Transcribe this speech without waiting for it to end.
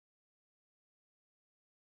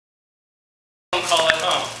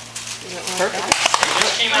Perfect. They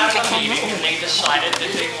just came out of a meeting and they decided that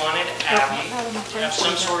they wanted Abby to have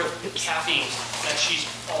some sort of caffeine that she's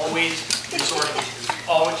always resorting to.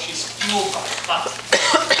 Always, she's fueled by. But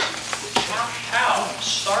Caf-Pow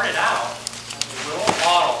started out with a little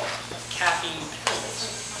bottle of caffeine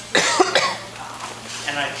pills.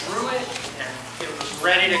 And I drew it and it was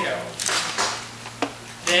ready to go.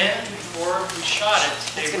 Then, before we shot it,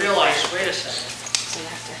 they realized, wait a second,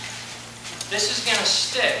 this is going to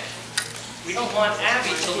stick. We don't want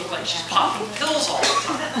Abby to look like she's popping pills all the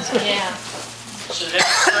time. Yeah. So that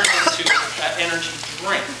turned into that energy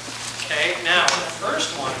drink. Okay, now the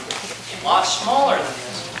first one, a lot smaller than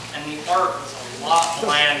this, and the art was a lot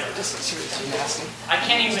blander. I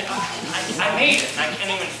can't even, I made it, and I can't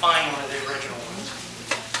even find one of the original ones.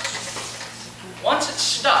 Once it's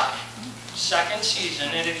stuck, second season,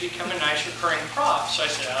 it had become a nice recurring prop. So I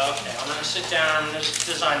said, okay, I'm going to sit down, I'm going to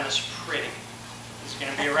design this pretty. It's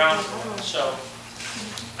going to be around for a while. So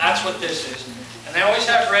that's what this is. And they always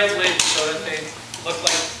have red lids so that they look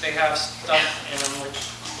like they have stuff in them, which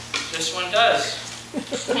this one does.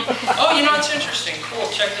 Oh, you know what's interesting? Cool,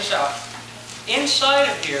 check this out. Inside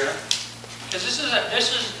of here, because this is,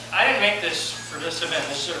 I didn't make this for this event.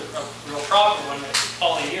 This is a real proper one that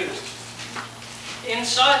Polly used.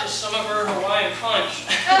 Inside is some of her Hawaiian punch.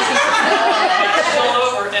 Filled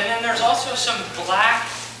over, and then there's also some black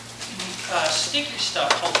sticky stuff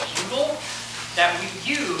called butyl that we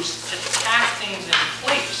use to tack things in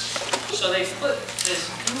place. So they put this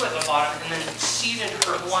goo at the bottom and then seated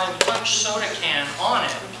her Hawaiian punch soda can on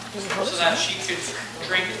it so that she could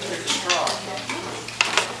drink it through the straw.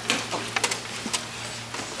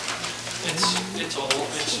 It's old.